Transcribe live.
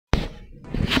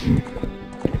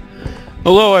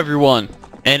Hello everyone,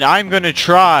 and I'm gonna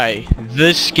try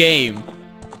this game.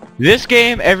 This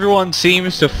game everyone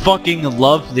seems to fucking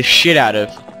love the shit out of.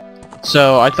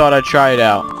 So I thought I'd try it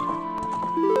out.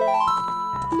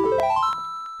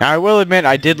 Now I will admit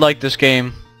I did like this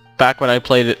game back when I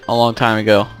played it a long time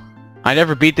ago. I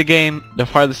never beat the game. The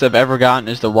farthest I've ever gotten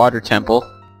is the water temple.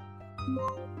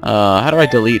 How do I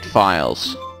delete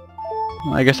files?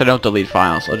 I guess I don't delete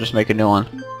files. I'll just make a new one.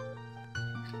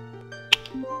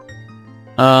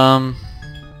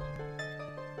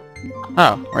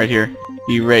 Oh, right here.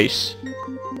 Erase.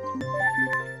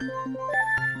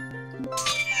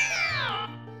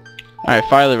 Alright,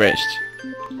 file erased.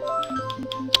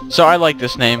 So I like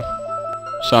this name,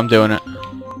 so I'm doing it.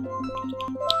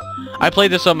 I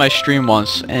played this on my stream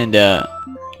once, and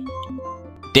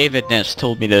David Ness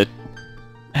told me to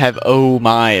have Oh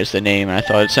My as the name, and I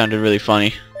thought it sounded really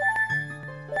funny.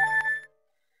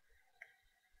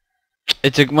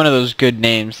 It's one of those good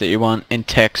names that you want in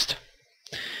text.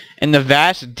 In the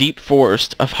vast deep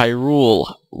forest of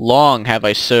Hyrule, long have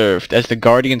I served as the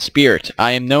guardian spirit.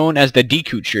 I am known as the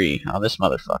Deku Tree. Oh, this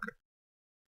motherfucker.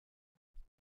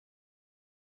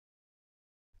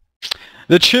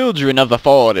 The children of the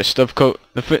forest of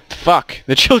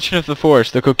the children of the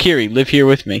forest, the Kokiri, live here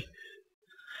with me.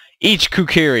 Each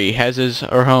Kokiri has his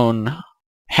or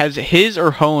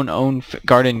her own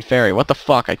guardian fairy. What the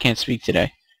fuck? I can't speak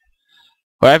today.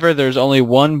 However, there's only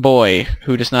one boy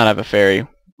who does not have a fairy.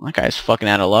 That guy's fucking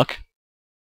out of luck.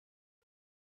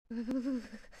 Looks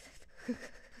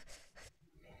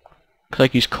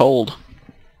like he's cold.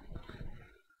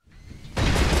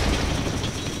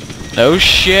 Oh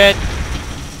shit!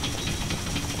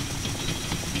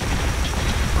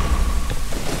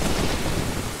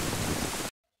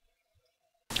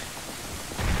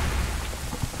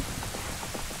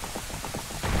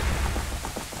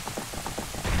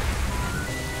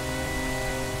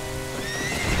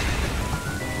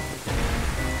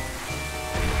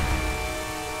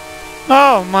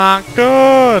 Oh my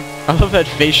god! I love that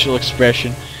facial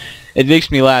expression. It makes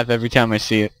me laugh every time I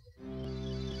see it.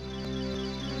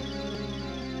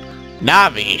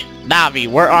 Navi! Navi,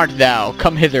 where art thou?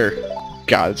 Come hither.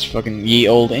 God, it's fucking ye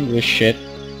old English shit.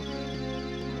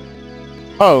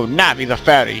 Oh, Navi the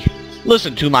fairy,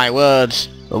 listen to my words,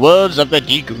 the words of the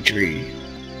Deku Tree.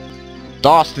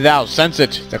 Dost thou sense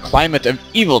it, the climate of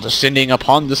evil descending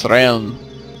upon this realm?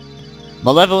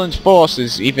 Malevolent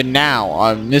forces even now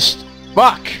are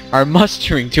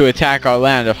mustering to attack our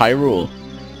land of Hyrule.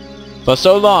 For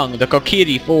so long, the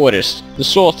Kokiri Forest, the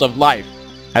source of life,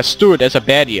 has stood as a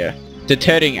barrier,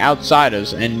 deterring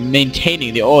outsiders and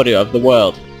maintaining the order of the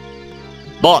world.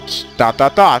 But,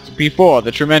 before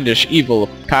the tremendous evil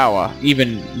power,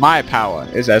 even my power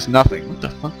is as nothing. What the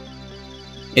fuck?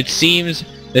 It seems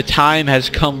the time has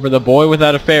come for the boy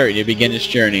without a fairy to begin his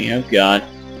journey. Oh god.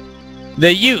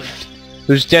 The youth,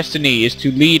 whose destiny is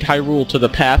to lead Hyrule to the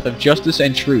path of justice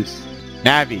and truth.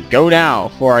 Navi, go now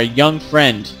for our young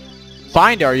friend.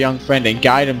 Find our young friend and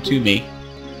guide him to me.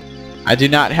 I do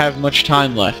not have much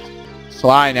time left.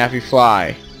 Fly, Navi,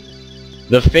 fly.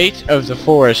 The fate of the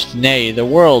forest, nay, the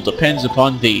world depends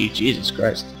upon thee. Jesus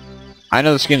Christ. I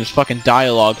know this game is fucking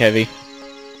dialogue heavy.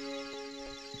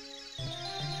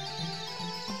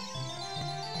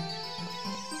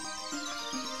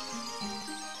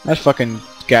 That fucking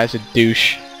guy's a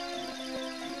douche.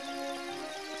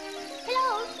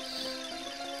 Hello.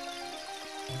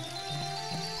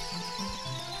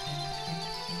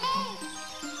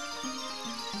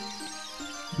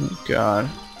 Oh god.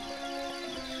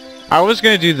 I was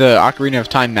gonna do the Ocarina of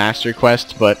Time Master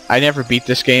Quest, but I never beat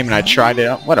this game and I tried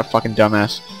it. What a fucking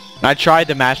dumbass. And I tried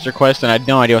the Master Quest and I had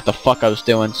no idea what the fuck I was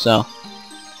doing, so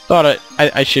thought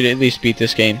I should at least beat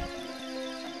this game.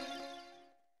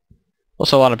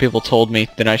 Also, a lot of people told me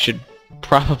that I should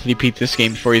probably beat this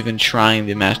game before even trying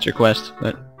the Master Quest,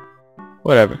 but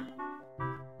whatever.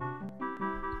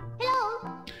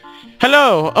 Hello.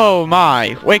 Hello! Oh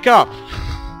my! Wake up!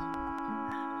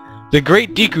 The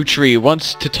Great Deku Tree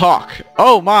wants to talk.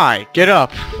 Oh my! Get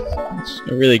up! That's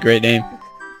a really great name.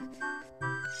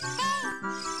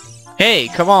 Hey,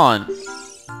 come on!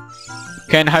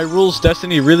 Can Hyrule's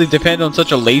destiny really depend on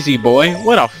such a lazy boy?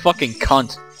 What a fucking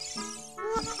cunt.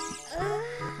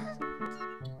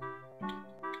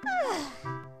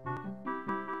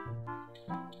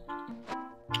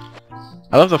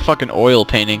 I love the fucking oil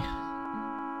painting.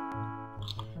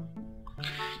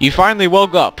 You finally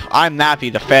woke up. I'm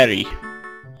Navi the fairy.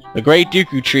 The Great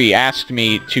Deku Tree asked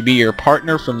me to be your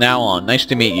partner from now on. Nice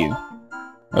to meet you.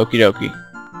 Okie dokie.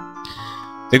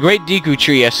 The Great Deku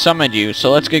Tree has summoned you,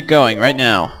 so let's get going right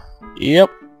now. Yep.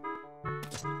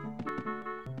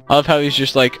 I love how he's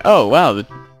just like, oh wow, the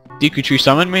Deku Tree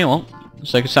summoned me? Well,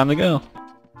 looks like it's time to go.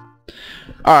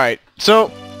 Alright, so...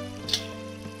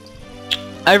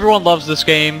 everyone loves this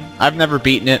game. I've never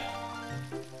beaten it.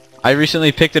 I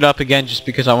recently picked it up again just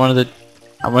because I wanted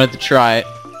to try it.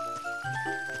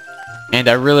 And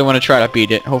I really want to try to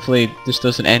beat it. Hopefully this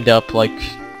doesn't end up like...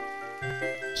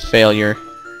 failure.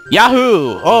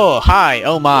 Yahoo! Oh, hi!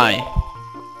 Oh my!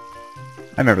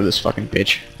 I remember this fucking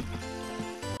bitch.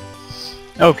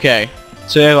 Okay,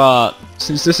 so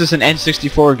since this is an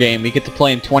N64 game, we get to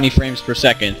play in 20 frames per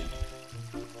second.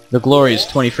 The glorious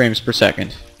 20 frames per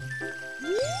second.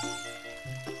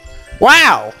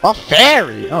 Wow! A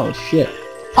fairy! Oh shit.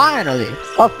 Finally!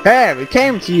 A fairy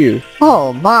came to you!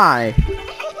 Oh my!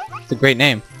 It's a great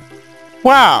name.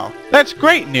 Wow! That's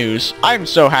great news! I'm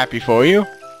so happy for you!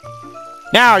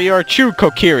 Now you're a true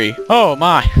Kokiri! Oh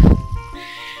my!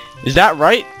 Is that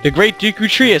right? The great Deku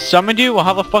Tree has summoned you? Well,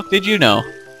 how the fuck did you know?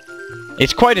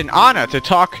 It's quite an honor to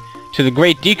talk to the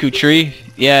great Deku Tree.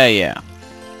 Yeah.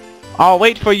 I'll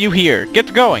wait for you here.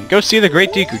 Get going. Go see the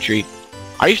great Deku Tree.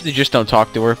 I usually just don't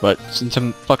talk to her, but since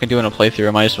I'm fucking doing a playthrough,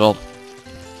 I might as well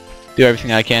do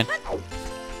everything I can.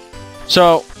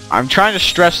 So, I'm trying to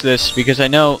stress this because I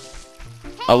know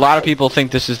a lot of people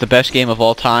think this is the best game of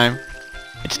all time.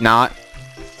 It's not.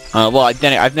 Well,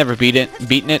 I've never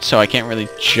beaten it, so I can't really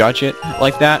judge it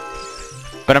like that.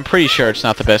 But I'm pretty sure it's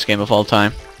not the best game of all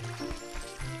time.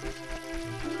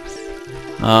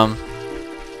 But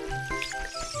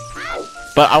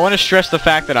I want to stress the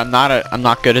fact that I'm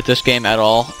not good at this game at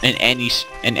all in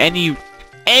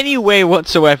any way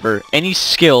whatsoever. Any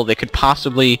skill that could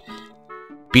possibly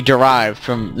be derived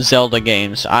from Zelda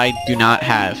games, I do not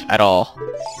have at all.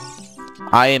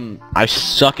 I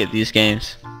suck at these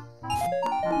games.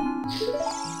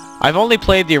 I've only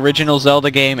played the original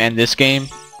Zelda game and this game,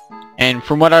 and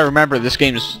from what I remember, this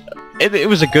game it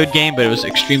was a good game, but it was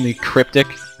extremely cryptic,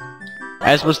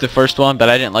 as was the first one. But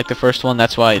I didn't like the first one,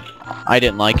 that's why I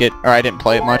didn't like it, or I didn't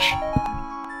play it much.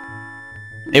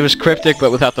 It was cryptic,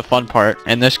 but without the fun part,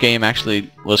 and this game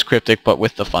actually was cryptic, but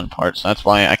with the fun part, so that's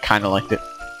why I kind of liked it.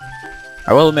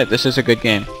 I will admit, this is a good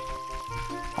game.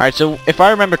 Alright, so if I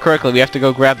remember correctly, we have to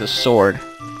go grab the sword.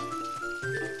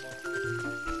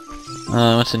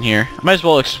 What's in here? I might as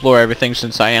well explore everything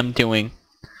since I am doing,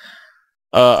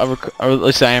 or at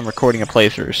least I am recording a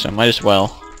playthrough, so I might as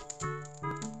well.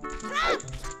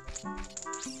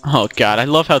 Oh god, I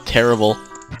love how terrible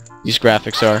these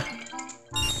graphics are.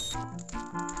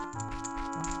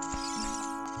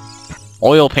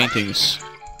 Oil paintings.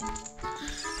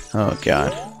 Oh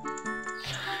god.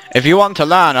 If you want to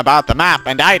learn about the map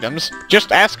and items,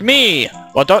 just ask me!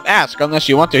 Well, don't ask unless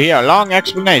you want to hear a long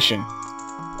explanation.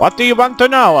 What do you want to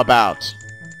know about?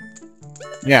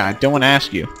 Yeah, I don't want to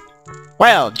ask you.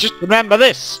 Well, just remember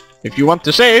this. If you want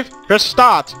to save, press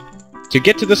start. To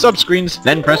get to the subscreens,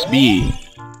 then press B.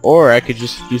 Or I could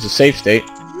just use a save state.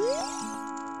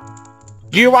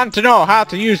 Do you want to know how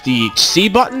to use the C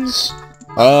buttons?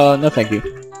 No thank you.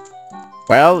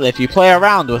 Well, if you play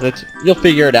around with it, you'll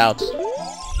figure it out.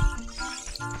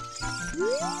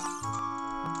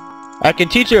 I can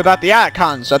teach you about the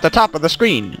icons at the top of the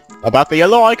screen. About the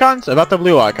yellow icons, about the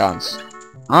blue icons.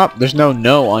 Oh, there's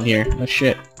no on here. Oh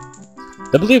shit.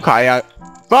 The blue fuck!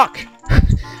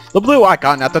 The blue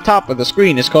icon at the top of the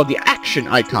screen is called the action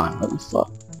icon. Holy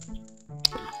fuck.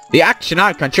 The action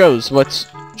icon shows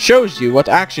you what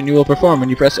action you will perform when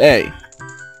you press A.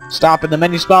 Stop in the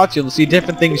menu spots, you'll see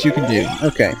different things you can do.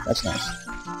 Okay, that's nice.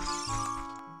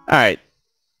 Alright.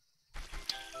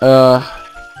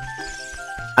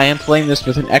 I am playing this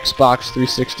with an Xbox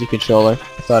 360 controller.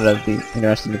 I thought it'd be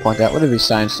interesting to point out. What do these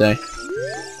signs say?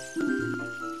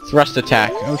 Thrust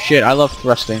attack. Oh shit, I love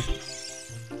thrusting.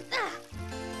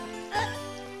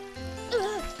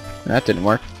 That didn't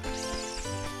work.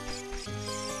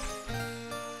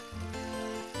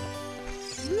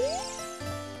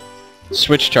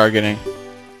 Switch targeting.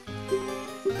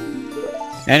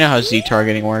 I know how Z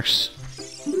targeting works.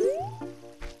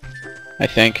 I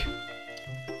think.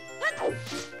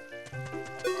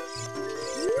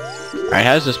 Alright,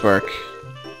 how does this work?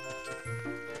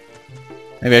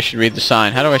 Maybe I should read the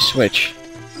sign. How do I switch?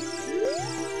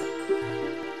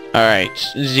 Alright,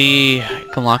 Z, I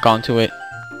can lock onto it.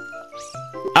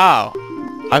 Oh!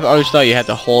 I've always thought you had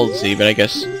to hold Z, but I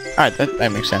guess... Alright,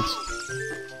 that makes sense.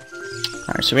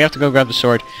 Alright, so we have to go grab the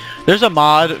sword. There's a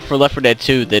mod for Left 4 Dead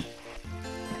 2 that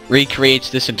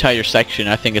recreates this entire section.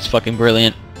 I think it's fucking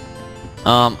brilliant.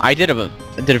 I did a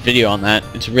video on that.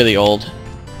 It's really old.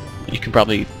 You can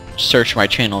probably search my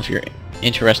channel if you're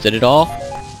interested at all.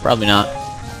 Probably not.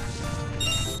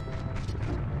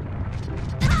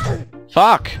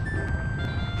 Fuck!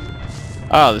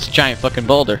 Oh, this giant fucking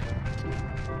boulder.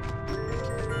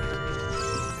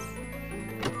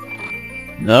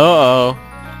 No.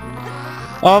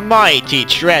 A mighty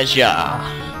treasure.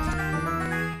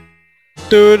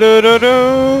 Do do do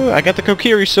do. I got the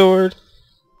Kokiri sword.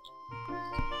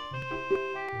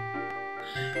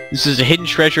 This is a hidden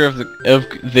treasure of the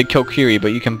Kokiri,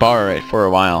 but you can borrow it for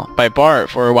a while. By borrow it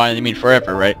for a while, you mean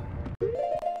forever, right?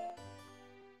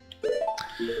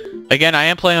 Again, I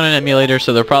am playing on an emulator,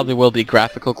 so there probably will be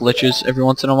graphical glitches every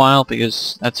once in a while,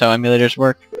 because that's how emulators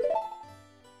work.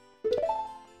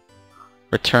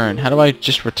 Return. How do I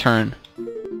just return?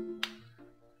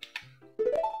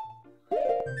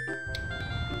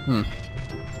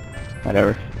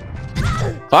 Whatever.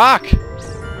 Fuck!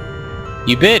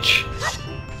 You bitch!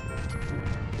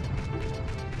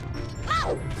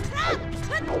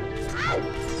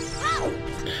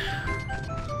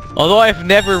 Although I've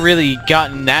never really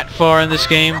gotten that far in this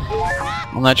game,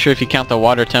 I'm not sure if you count the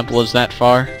water temple as that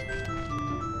far.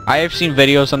 I have seen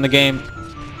videos on the game,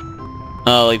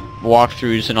 like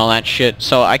walkthroughs and all that shit,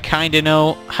 so I kinda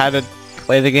know how to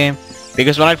play the game.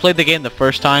 Because when I played the game the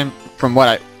first time, from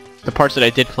the parts that I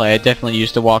did play, I definitely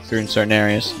used to walk through in certain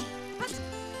areas.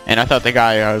 And I thought the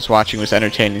guy I was watching was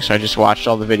entertaining, so I just watched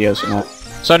all the videos and that.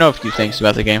 So I know a few things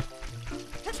about the game.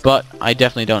 But I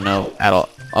definitely don't know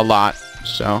a lot,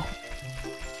 so...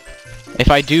 If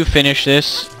I do finish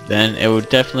this, then it would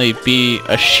definitely be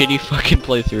a shitty fucking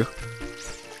playthrough.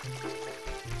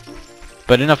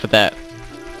 But enough of that.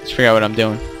 Let's figure out what I'm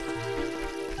doing.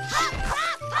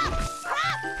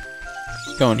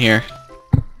 Let's go in here.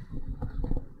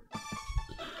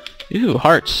 Ooh,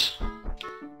 hearts.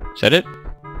 Is that it?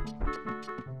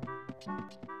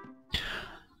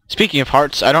 Speaking of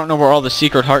hearts, I don't know where all the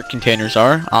secret heart containers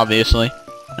are, obviously.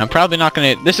 I'm probably not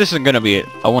gonna... This isn't gonna be a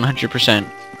 100%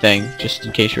 thing, just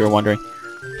in case you were wondering.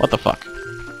 What the fuck?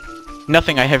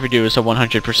 Nothing I ever do is a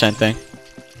 100% thing.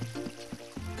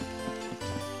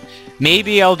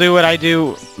 Maybe I'll do what I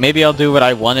do... Maybe I'll do what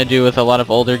I want to do with a lot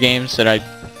of older games that I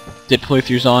did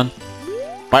playthroughs on.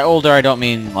 By older, I don't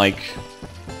mean, like...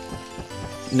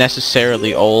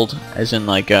 necessarily old, as in,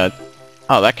 like, oh,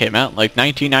 that came out, like,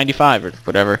 1995 or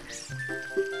whatever.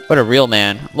 What a real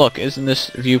man. Look, isn't this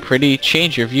view pretty?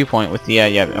 Change your viewpoint with the,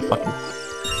 yeah, fucking...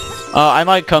 I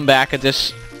might come back at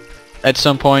this at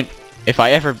some point.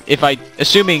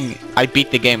 Assuming I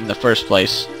beat the game in the first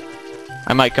place,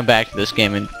 I might come back to this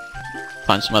game and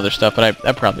find some other stuff, but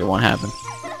that probably won't happen.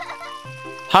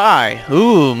 Hi!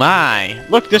 Ooh, my!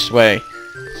 Look this way!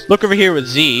 Look over here with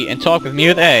Z and talk with me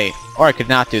with A. Or I could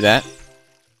not do that.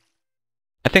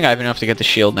 I think I have enough to get the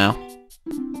shield now.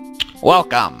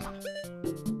 Welcome!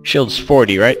 Shield's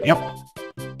 40, right? Yep.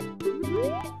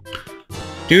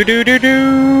 Do.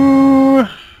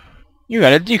 You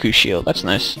got a Deku shield. That's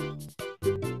nice.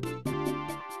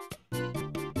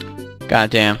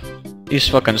 Goddamn. These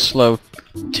fucking slow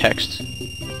text.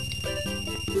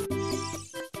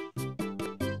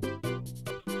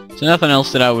 So nothing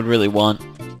else that I would really want,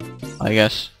 I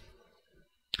guess.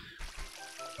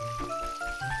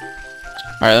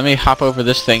 Alright, let me hop over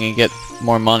this thing and get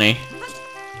more money.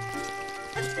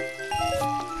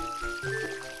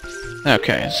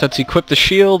 Okay, so let's equip the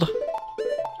shield.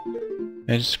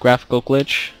 There's graphical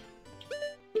glitch.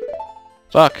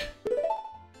 Fuck.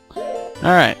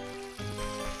 Alright.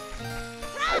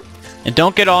 And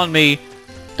don't get on me.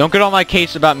 Don't get on my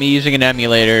case about me using an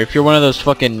emulator. If you're one of those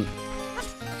fucking...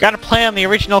 Gotta play on the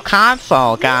original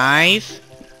console, guys.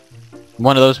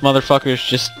 One of those motherfuckers,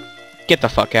 just get the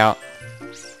fuck out.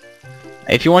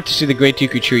 If you want to see the Great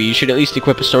Deku Tree, you should at least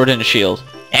equip a sword and a shield.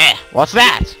 Eh, what's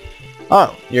that?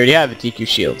 Oh, you already have a Deku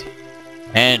shield.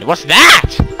 And what's that?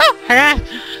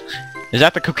 Is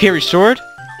that the Kokiri sword?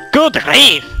 Good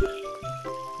grief!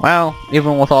 Well,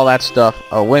 even with all that stuff,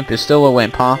 a wimp is still a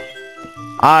wimp, huh?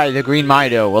 I, the Green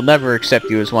Mido, will never accept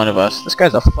you as one of us. This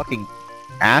guy's a fucking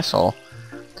asshole.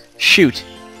 Shoot.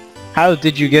 How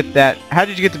did you get that? How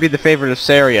did you get to be the favorite of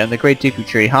Saria and the Great Deku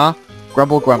Tree, huh?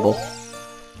 Grumble, grumble.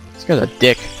 This guy's a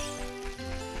dick.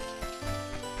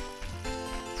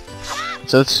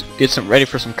 So let's get ready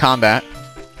for some combat.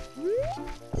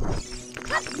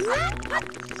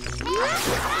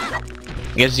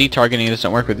 I guess Z targeting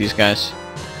doesn't work with these guys.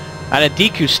 I had a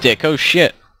Deku stick. Oh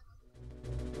shit.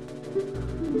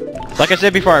 Like I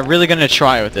said before, I'm really gonna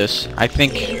try with this. I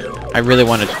think I really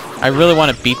want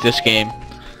to beat this game,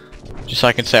 just so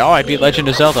I can say, oh, I beat Legend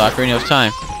of Zelda: Ocarina of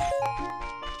Time.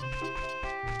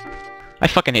 I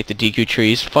fucking hate the Deku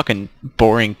trees. Fucking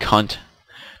boring cunt.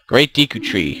 Great Deku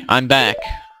Tree, I'm back.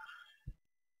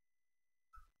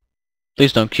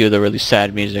 Please don't cue the really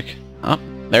sad music. Oh,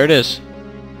 there it is.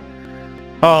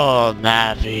 Oh,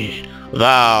 Navi.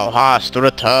 Thou hast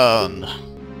returned.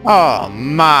 Oh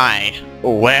my,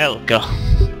 welcome.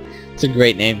 It's a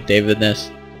great name, David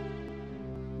Ness.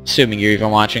 Assuming you're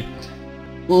even watching.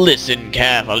 Listen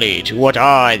carefully to what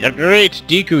I, the great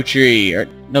Deku Tree, or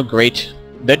no great,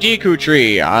 the Deku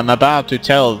Tree, I'm about to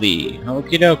tell thee.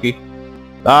 Okie dokie.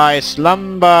 Thy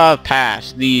slumber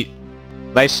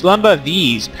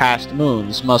these past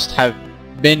moons must have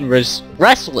been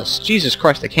restless. Jesus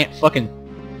Christ, I can't fucking...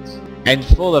 and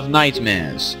full of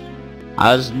nightmares.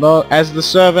 As the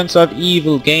servants of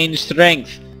evil gain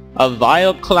strength, a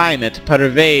vile climate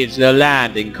pervades the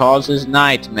land and causes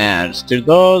nightmares to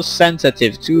those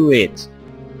sensitive to it.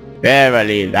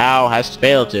 Verily, thou hast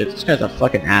failed it. This guy's a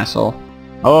fucking asshole.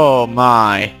 Oh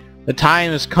my. The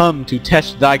time has come to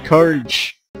test thy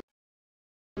courage.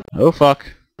 Oh fuck.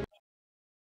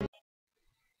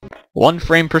 1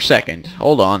 frame per second.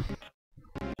 Hold on.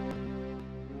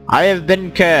 I have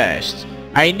been cursed.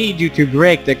 I need you to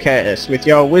break the curse with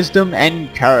your wisdom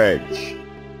and courage.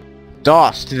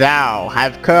 Dost thou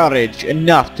have courage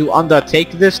enough to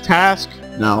undertake this task?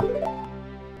 No.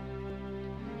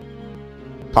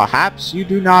 Perhaps you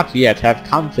do not yet have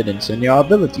confidence in your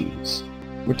abilities.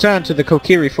 Return to the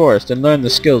Kokiri Forest and learn the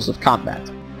skills of combat.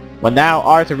 When thou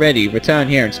art ready, return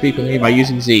here and speak with me by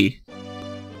using Z.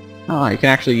 Oh, you can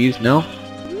actually use no?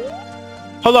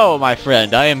 Hello, my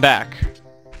friend, I am back.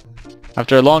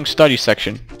 After a long study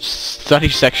session.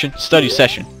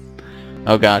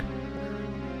 Oh god.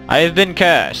 I have been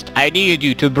cursed. I need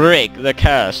you to break the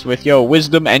curse with your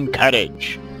wisdom and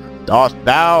courage. Dost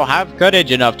thou have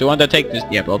courage enough to undertake this?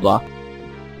 Yeah, blah blah.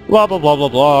 Blah blah blah blah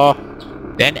blah.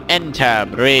 Then enter,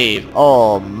 brave.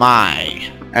 Oh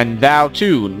my. And thou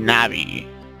too, Navi.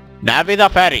 Navi the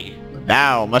Fairy.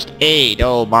 Thou must aid,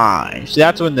 oh my. So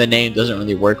that's when the name doesn't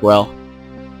really work well.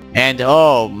 And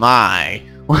oh my.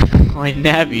 When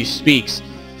Navi speaks,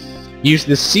 use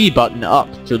the C button up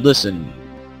to listen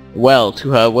well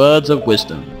to her words of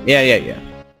wisdom. Yeah.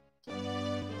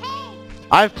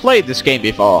 I've played this game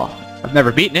before. I've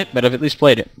never beaten it, but I've at least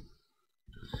played it.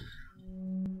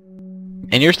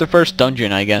 And here's the first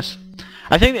dungeon, I guess.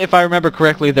 I think if I remember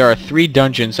correctly, there are 3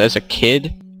 dungeons as a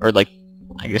kid, or like,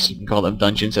 I guess you can call them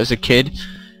dungeons as a kid,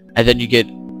 and then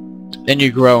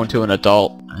you grow into an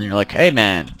adult, and you're like, hey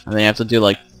man, and then you have to do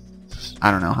like,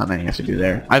 I don't know how many you have to do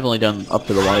there. I've only done up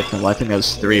to the life level. I think that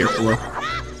was 3 or 4.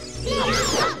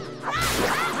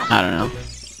 I don't know.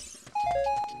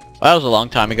 Well, that was a long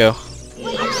time ago.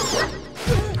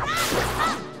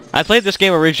 I played this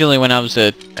game originally when I was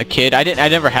a kid. I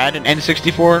never had an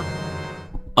N64,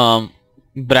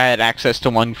 but I had access to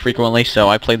one frequently, so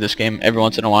I played this game every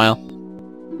once in a while.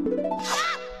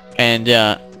 And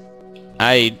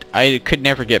I could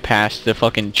never get past the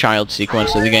fucking child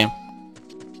sequence of the game.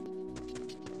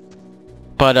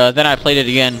 But then I played it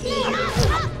again.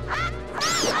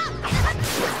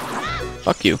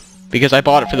 Fuck you. Because I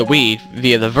bought it for the Wii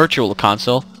via the Virtual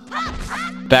Console.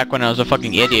 Back when I was a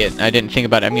fucking idiot and I didn't think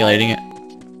about emulating it.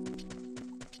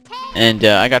 And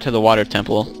I got to the water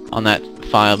temple on that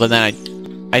file, but then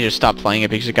I just stopped playing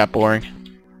it because it got boring.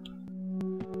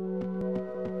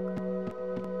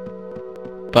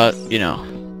 But, you know,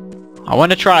 I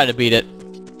want to try to beat it.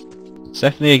 It's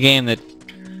definitely a game that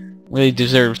really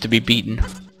deserves to be beaten.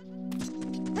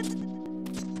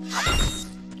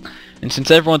 And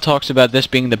since everyone talks about this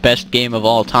being the best game of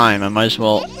all time, I might as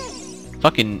well...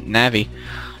 Fucking Navi.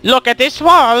 Look at this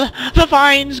wall! The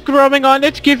vines growing on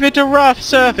it give it a rough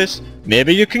surface.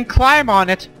 Maybe you can climb on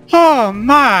it. Oh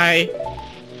my!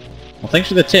 Well, thanks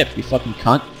for the tip, you fucking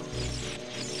cunt.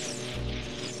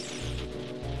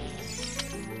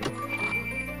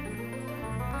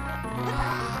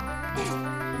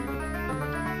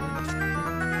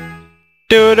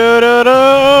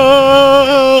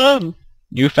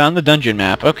 You found the dungeon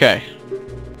map. Okay.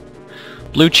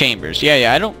 Blue chambers.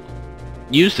 Yeah, I don't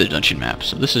use the dungeon map,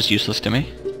 so this is useless to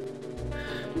me.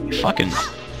 You fucking...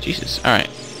 Jesus. Alright.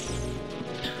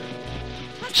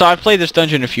 So I've played this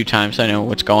dungeon a few times. I know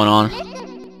what's going on.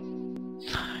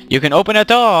 You can open a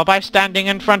door by standing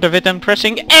in front of it and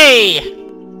pressing A!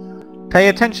 Pay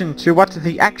attention to what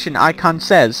the action icon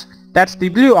says. That's the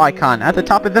blue icon at the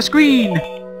top of the screen!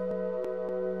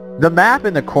 The map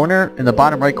in the corner, in the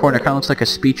bottom right corner, kind of looks like a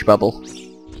speech bubble.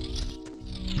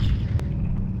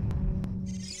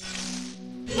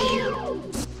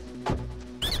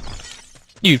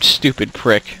 You stupid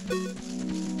prick.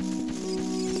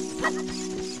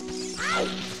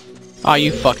 Aw,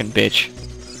 you fucking bitch.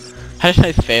 How did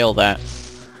I fail that?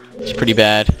 It's pretty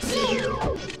bad.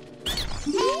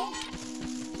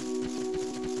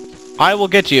 I will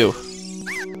get you.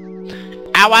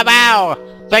 Ow, ow, ow!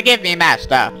 Forgive me,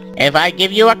 master. If I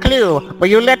give you a clue, will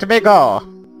you let me go?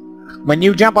 When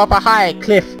you jump off a high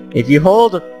cliff, if you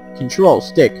hold Control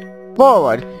Stick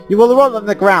forward, you will roll on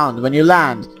the ground when you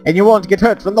land, and you won't get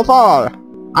hurt from the fall.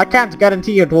 I can't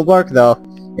guarantee it will work though.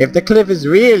 If the cliff is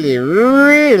really,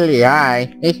 really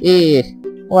high.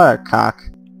 Hehe. What a cock.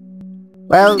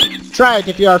 Well, try it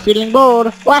if you are feeling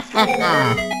bored. What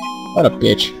a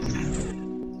bitch.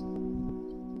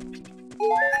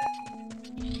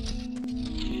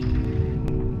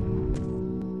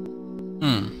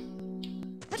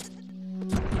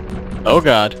 Oh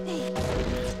god.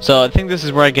 So I think this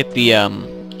is where I get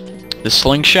the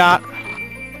slingshot.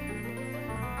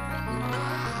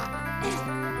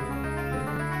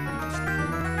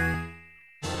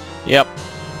 Yep.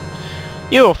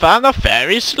 You found the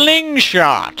fairy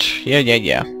slingshot!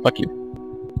 Yeah. Fuck you.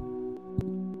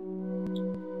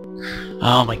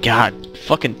 Oh my god.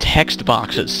 Fucking text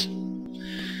boxes.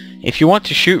 If you want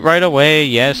to shoot right away,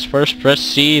 yes, first press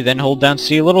C, then hold down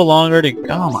C a little longer to...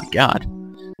 Oh my god.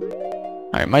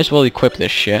 Alright, might as well equip this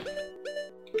shit.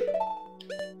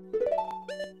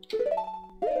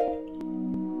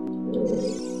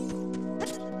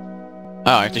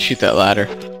 Oh, I have to shoot that ladder.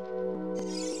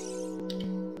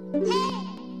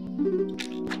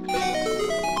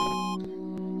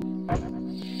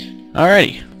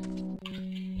 Alrighty.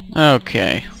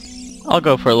 Okay. I'll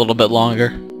go for a little bit longer.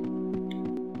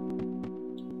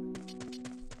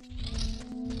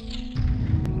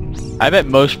 I bet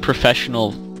most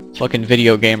professional fucking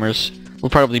video gamers will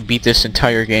probably beat this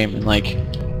entire game in like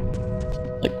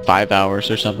 5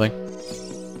 hours or something.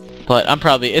 But I'm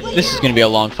probably... this is gonna be a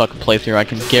long fucking playthrough, I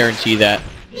can guarantee that.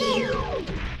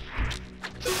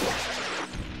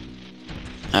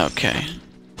 Okay.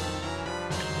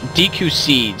 DQ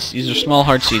seeds. These are small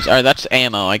hard seeds. Alright, that's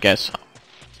ammo, I guess.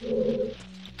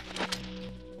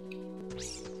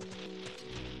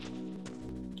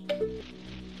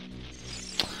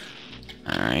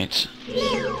 Alright.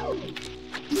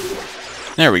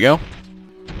 There we go.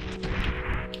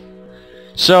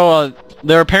 So,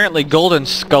 there are apparently golden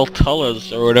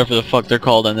skulltulas, or whatever the fuck they're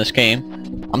called in this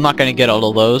game. I'm not gonna get all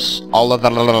of those. I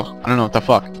don't know what the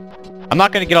fuck. I'm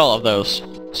not gonna get all of those.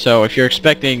 So, if you're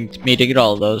expecting me to get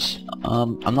all of those,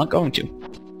 I'm not going to.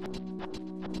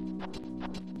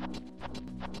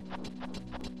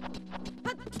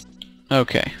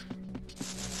 Okay.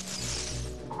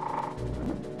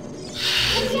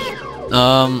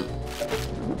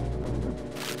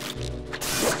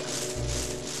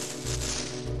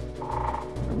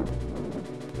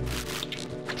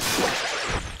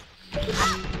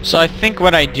 So I think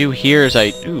what I do here is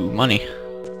ooh, money.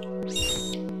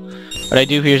 What I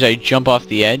do here is I jump off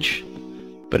the edge.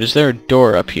 But is there a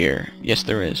door up here? Yes,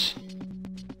 there is.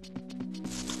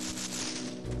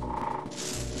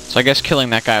 So I guess killing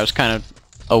that guy was kind of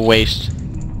a waste.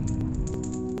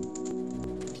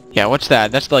 Yeah, what's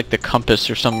that? That's like the compass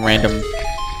or some random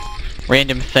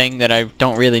thing that I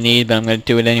don't really need, but I'm gonna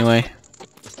do it anyway.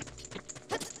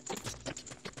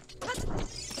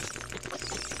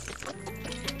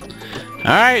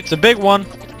 Alright, it's a big one.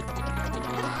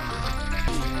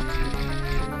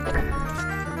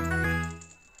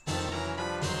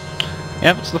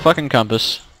 Yep, it's the fucking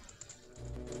compass.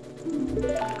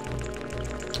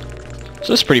 So this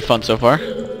is pretty fun so far.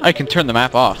 I can turn the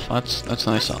map off. That's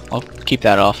nice. I'll keep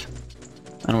that off.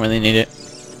 I don't really need it.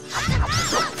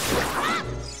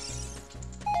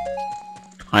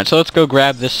 Alright, so let's go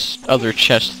grab this other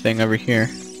chest thing over here.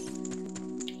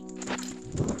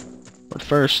 But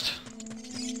first...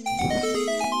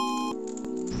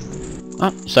 Oh,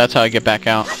 so that's how I get back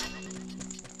out.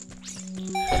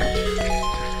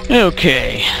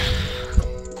 Okay.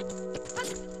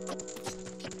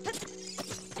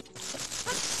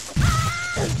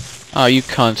 Oh, you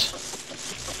cunt.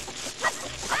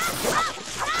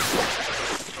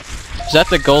 Is that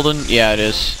the golden? Yeah, it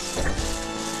is.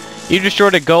 You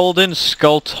destroyed a golden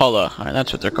skulltula. Alright,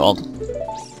 that's what they're called.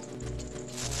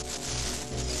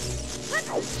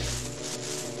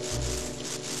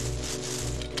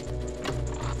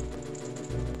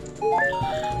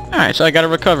 Alright, so I got a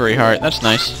recovery heart. That's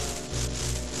nice.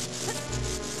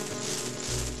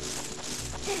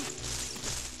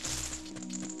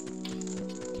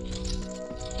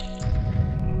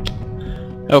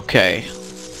 Okay.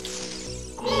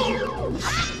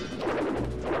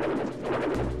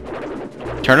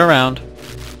 Turn around.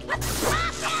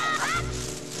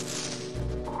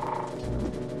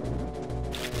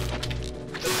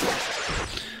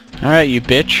 Alright, you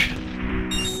bitch.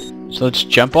 So let's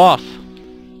jump off.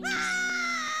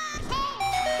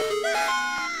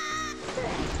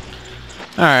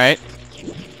 Alright.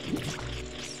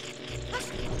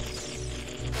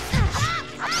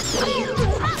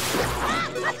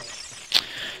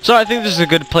 So I think this is a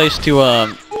good place to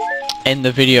end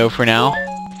the video for now.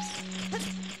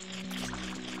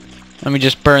 Let me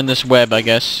just burn this web, I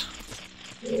guess.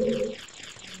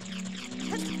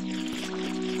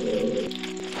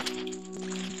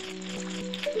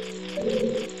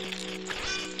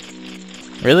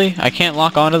 Really? I can't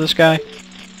lock onto this guy?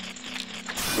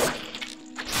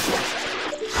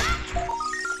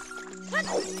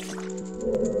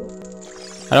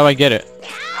 How do I get it?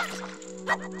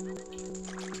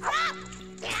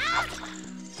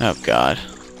 Oh god.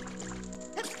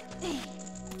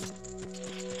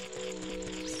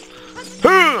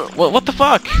 What the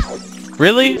fuck?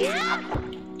 Really?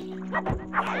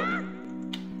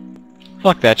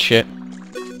 Fuck that shit.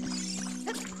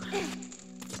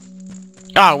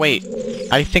 Ah, wait.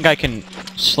 I think I can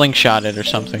slingshot it or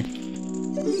something.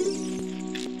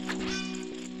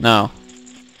 No.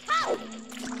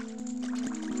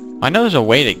 I know there's a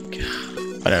way to...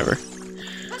 Whatever.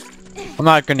 I'm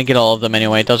not gonna get all of them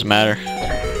anyway, it doesn't matter.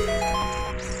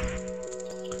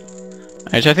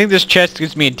 Alright, so I think this chest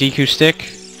gives me a DQ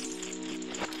stick.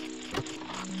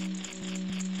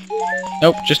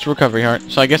 Nope, just a recovery heart.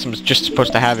 So I guess I'm just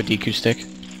supposed to have a DQ stick.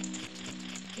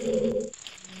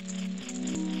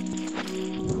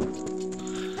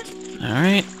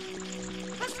 Alright.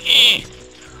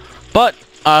 But,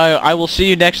 I will see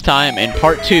you next time in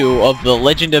part 2 of The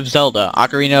Legend of Zelda: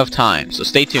 Ocarina of Time, so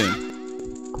stay tuned.